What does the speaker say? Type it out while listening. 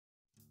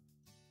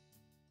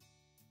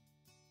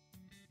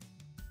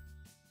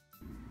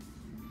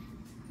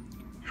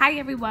Hi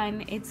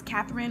everyone, it's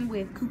Catherine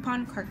with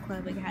Coupon Cart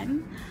Club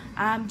again.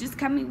 Just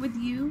coming with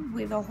you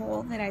with a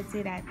haul that I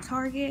did at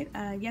Target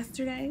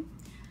yesterday.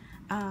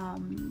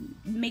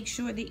 Make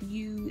sure that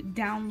you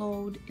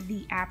download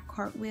the app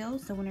Cartwheel,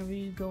 so whenever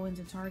you go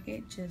into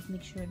Target, just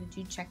make sure that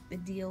you check the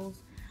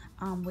deals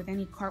with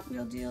any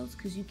Cartwheel deals,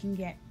 because you can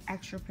get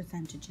extra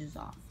percentages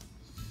off.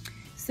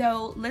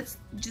 So let's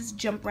just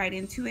jump right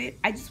into it.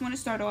 I just want to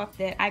start off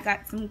that I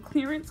got some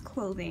clearance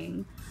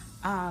clothing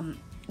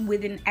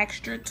with an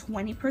extra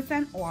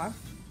 20% off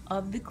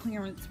of the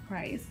clearance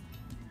price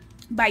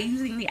by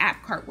using the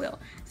app Cartwheel.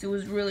 So it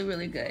was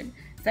really good.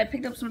 So I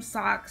picked up some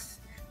socks,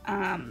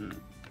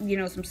 you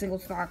know, some single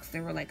socks. They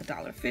were like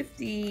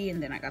 $1.50,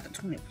 and then I got the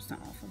 20%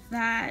 off of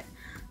that.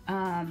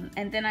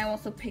 And then I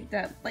also picked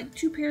up like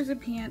 2 pairs of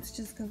pants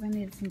just because I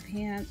needed some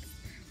pants.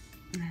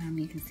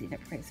 You can see the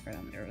price for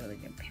them. They're really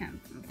good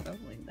pants and stuff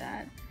like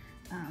that.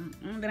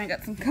 And then I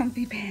got some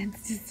comfy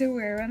pants just to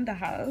wear around the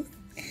house.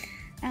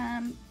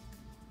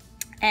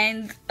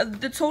 And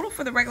the total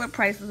for the regular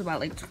price was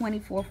about like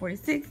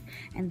 $24.46,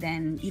 and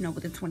then, you know,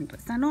 with the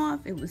 20%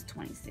 off, it was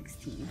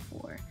 $20.16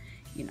 for,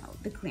 you know,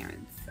 the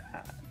clearance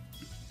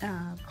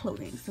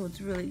clothing. So it's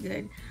really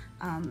good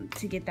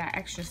to get that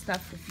extra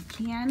stuff if you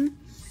can.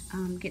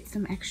 Get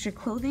some extra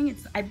clothing.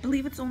 I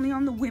believe it's only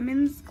on the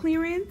women's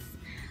clearance.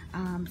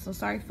 So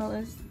sorry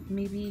fellas,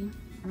 maybe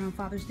around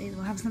Father's Day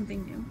we'll have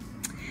something new.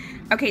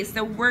 Okay,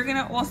 so we're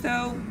gonna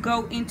also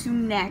go into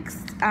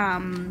next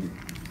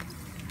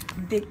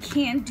the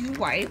Kandoo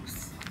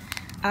wipes.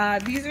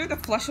 These are the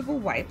flushable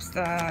wipes.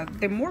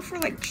 They're more for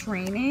like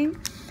training,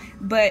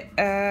 but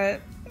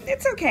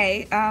it's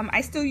okay.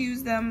 I still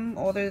use them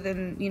other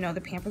than, you know,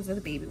 the Pampers or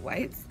the baby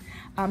wipes.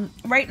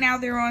 Right now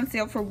they're on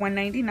sale for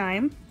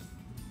 $1.99.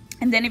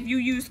 And then if you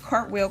use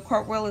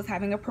Cartwheel is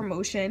having a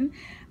promotion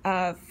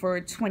for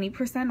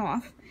 20%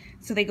 off.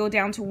 So they go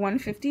down to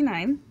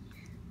 $1.59.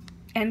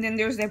 And then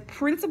there's a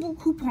principal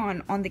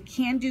coupon on the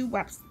Kandoo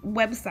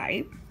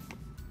website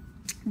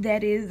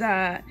that is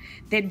that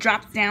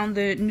drops down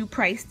the new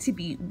price to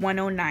be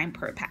 $109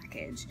 per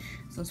package.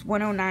 So it's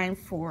 $109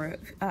 for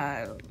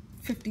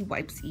 50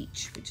 wipes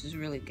each, which is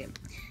really good.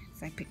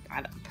 So I picked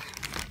that up.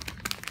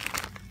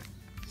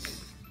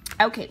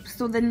 Okay,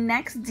 so the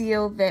next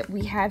deal that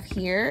we have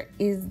here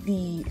is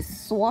the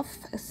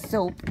soft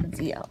soap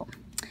deal.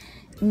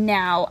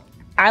 Now,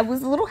 I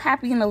was a little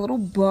happy and a little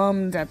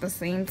bummed at the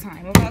same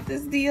time about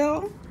this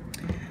deal,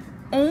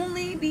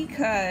 only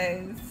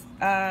because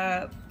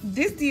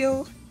this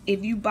deal,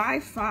 if you buy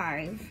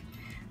 5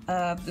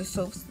 of the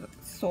soap,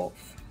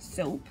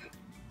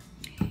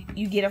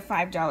 you get a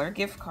 $5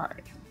 gift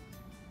card.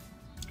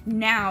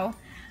 Now,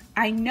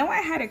 I know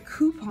I had a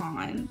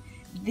coupon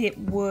that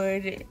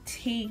would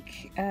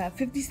take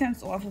 50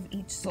 cents off of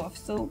each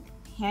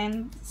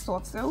hand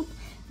soft soap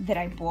that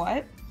I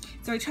bought.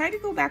 So I tried to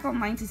go back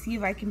online to see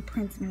if I can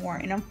print more,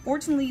 and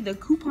unfortunately the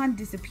coupon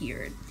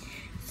disappeared.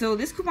 So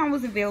this coupon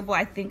was available,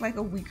 I think, like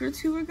a week or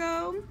 2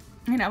 ago,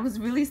 and I was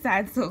really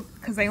sad, so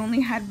because I only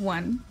had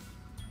one.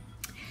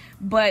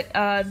 But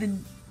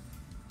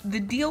the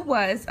deal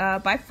was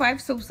buy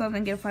 5 soap suds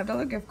and get a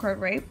 $5 gift card,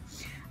 right?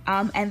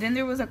 And then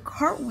there was a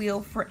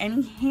Cartwheel for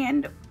any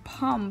hand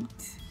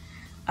pumped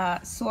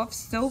soft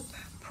soap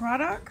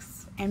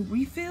products and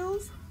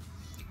refills.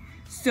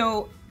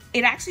 So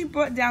it actually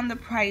brought down the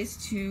price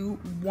to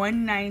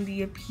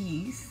 $1.90 a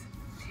piece,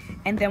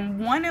 and then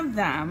one of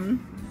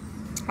them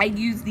I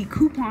used the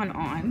coupon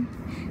on,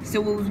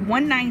 so it was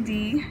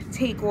 $1.90,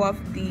 take off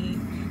the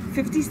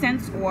 50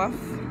 cents off,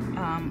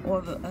 or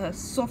the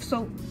soft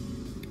soap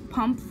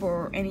pump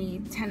for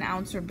any 10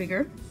 ounce or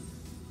bigger.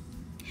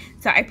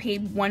 So I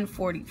paid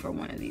 $1.40 for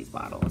one of these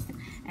bottles,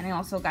 and I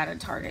also got a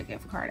Target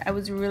gift card. I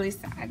was really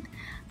sad,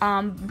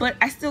 but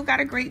I still got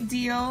a great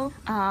deal.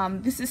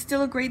 This is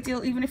still a great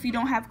deal even if you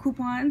don't have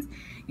coupons.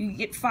 You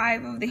get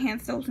 5 of the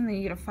hand soaps, and then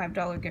you get a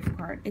 $5 gift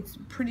card. It's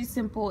pretty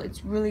simple.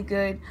 It's really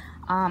good.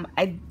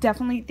 I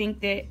definitely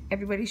think that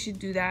everybody should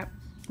do that.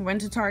 Run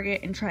to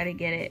Target and try to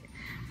get it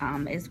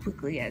as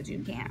quickly as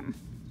you can.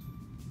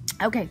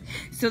 Okay,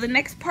 so the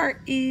next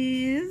part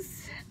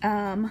is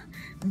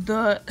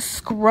the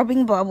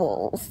scrubbing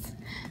bubbles.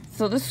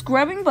 So the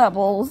scrubbing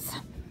bubbles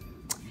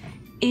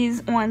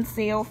is on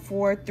sale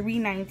for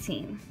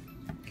 $3.19,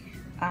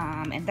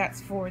 and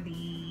that's for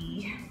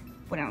the,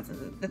 what ounce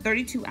is it? The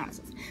 32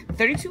 ounces. The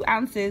 32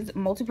 ounces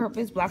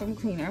multi-purpose bathroom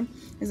cleaner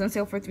is on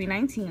sale for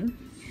 $3.19.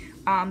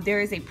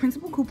 There is a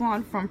principal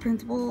coupon from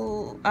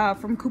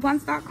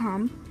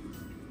coupons.com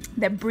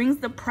that brings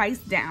the price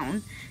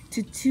down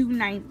to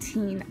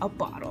 $2.19 a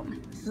bottle.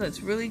 So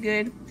it's really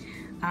good.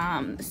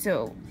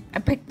 So I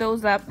picked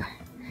those up.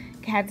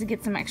 Had to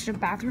get some extra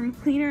bathroom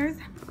cleaners.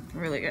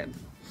 Really good.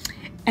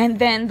 And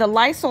then the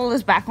Lysol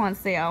is back on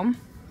sale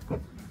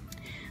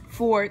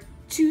for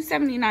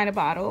 $2.79 a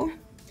bottle.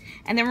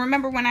 And then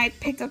remember when I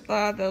picked up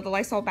the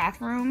Lysol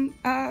bathroom,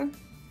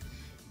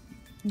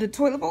 the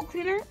toilet bowl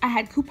cleaner, I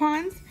had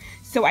coupons.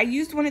 So I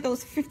used one of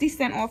those 50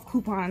 cent off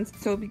coupons,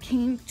 so it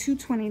became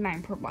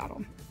 $2.29 per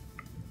bottle.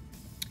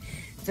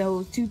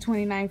 So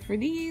 $2.29 for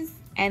these.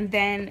 And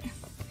then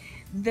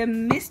the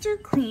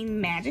Mr. Clean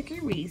Magic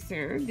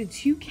Eraser, the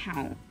 2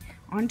 count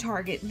on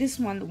Target. This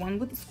one, the one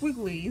with the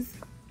squigglies.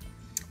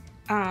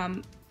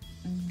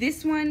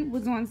 This one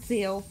was on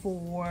sale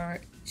for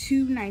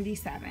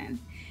 $2.97.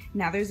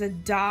 Now there's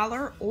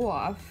 $1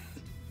 off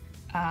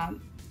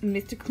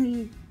Mr.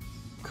 Clean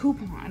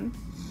coupon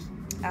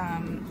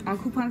on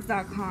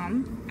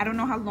coupons.com. I don't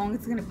know how long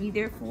it's gonna be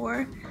there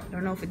for. I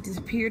don't know if it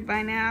disappeared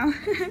by now.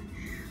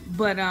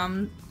 But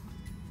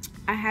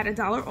I had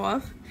 $1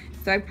 off,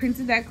 so I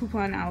printed that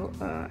coupon out.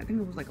 I think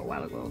it was like a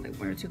while ago, like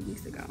 1 or 2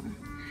 weeks ago.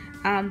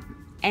 And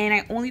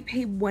I only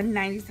paid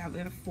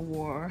 $1.97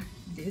 for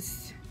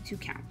this 2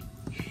 count.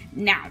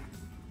 Now,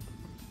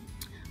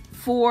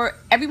 for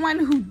everyone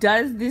who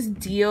does this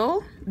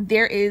deal,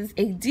 there is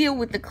a deal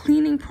with the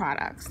cleaning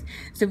products.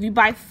 So if you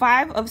buy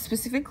 5 of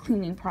specific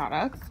cleaning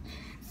products,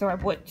 so I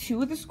bought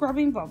 2 of the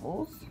scrubbing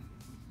bubbles,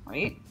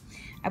 right?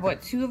 I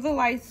bought 2 of the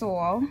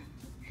Lysol,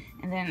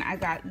 and then I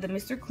got the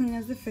Mr. Clean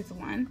as the 5th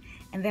one,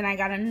 and then I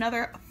got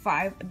another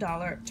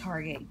 $5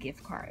 Target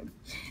gift card.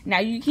 Now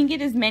you can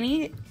get as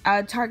many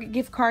Target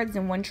gift cards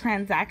in one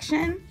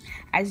transaction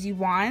as you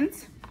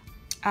want.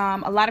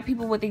 A lot of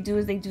people, what they do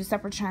is they do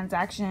separate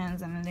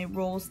transactions and then they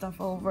roll stuff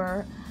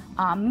over.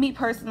 Me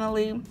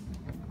personally,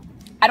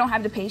 I don't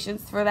have the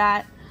patience for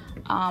that,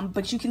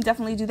 but you can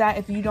definitely do that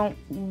if you don't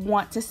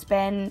want to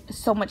spend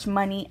so much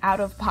money out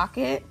of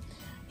pocket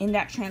in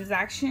that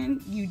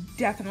transaction.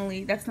 That's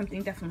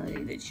something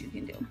definitely that you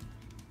can do.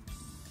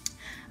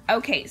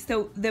 Okay,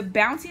 so the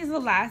bounty is the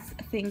last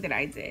thing that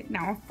I did.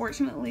 Now,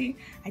 unfortunately,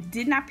 I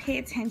did not pay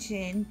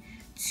attention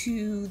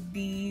to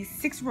the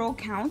 6 roll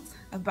counts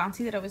of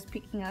bounty that I was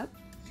picking up,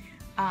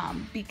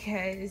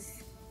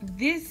 because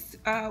this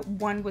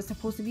one was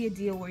supposed to be a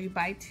deal where you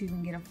buy 2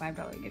 and get a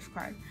 $5 gift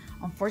card.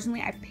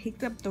 Unfortunately, I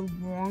picked up the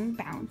wrong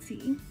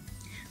bounty,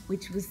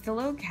 which was still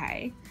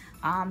okay.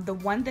 The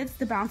one that's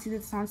the bounty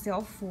that's on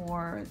sale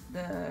for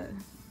the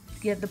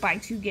buy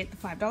 2 get the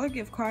 $5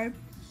 gift card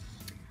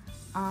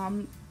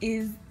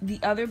is the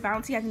other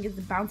bounty. I think it's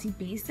the bounty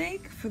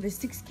basic for the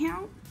 6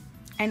 count,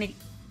 and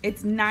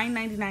it's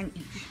 $9.99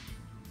 each.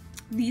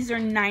 These are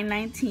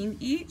 $9.19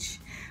 each,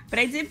 but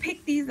I did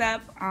pick these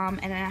up, and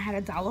then I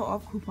had $1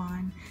 off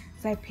coupon,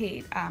 so I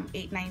paid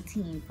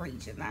 $8.19 for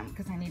each of them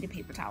because I needed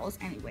paper towels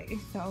anyway.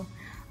 So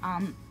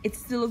it's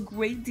still a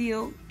great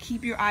deal.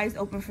 Keep your eyes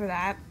open for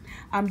that.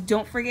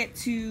 Don't forget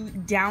to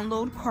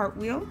download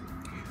Cartwheel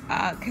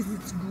because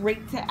it's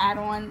great to add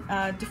on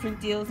different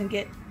deals and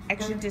get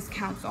extra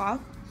discounts off.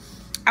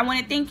 I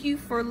want to thank you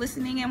for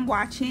listening and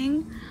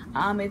watching.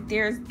 If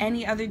there's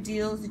any other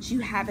deals that you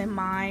have in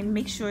mind,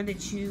 make sure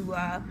that you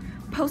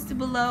post it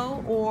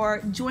below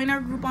or join our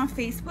group on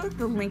Facebook.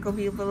 The link will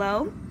be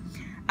below.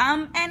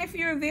 And if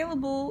you're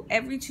available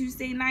every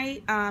Tuesday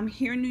night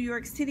here in New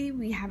York City,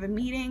 we have a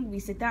meeting. We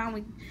sit down,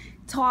 we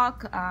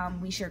talk,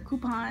 we share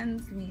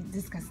coupons, we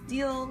discuss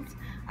deals.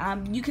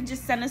 You can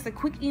just send us a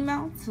quick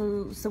email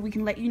so we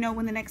can let you know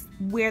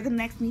where the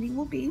next meeting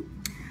will be.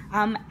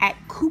 At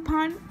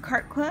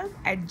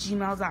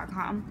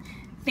couponcartclub@gmail.com.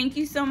 Thank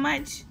you so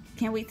much.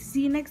 Can't wait to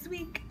see you next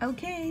week.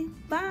 Okay,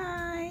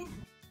 bye.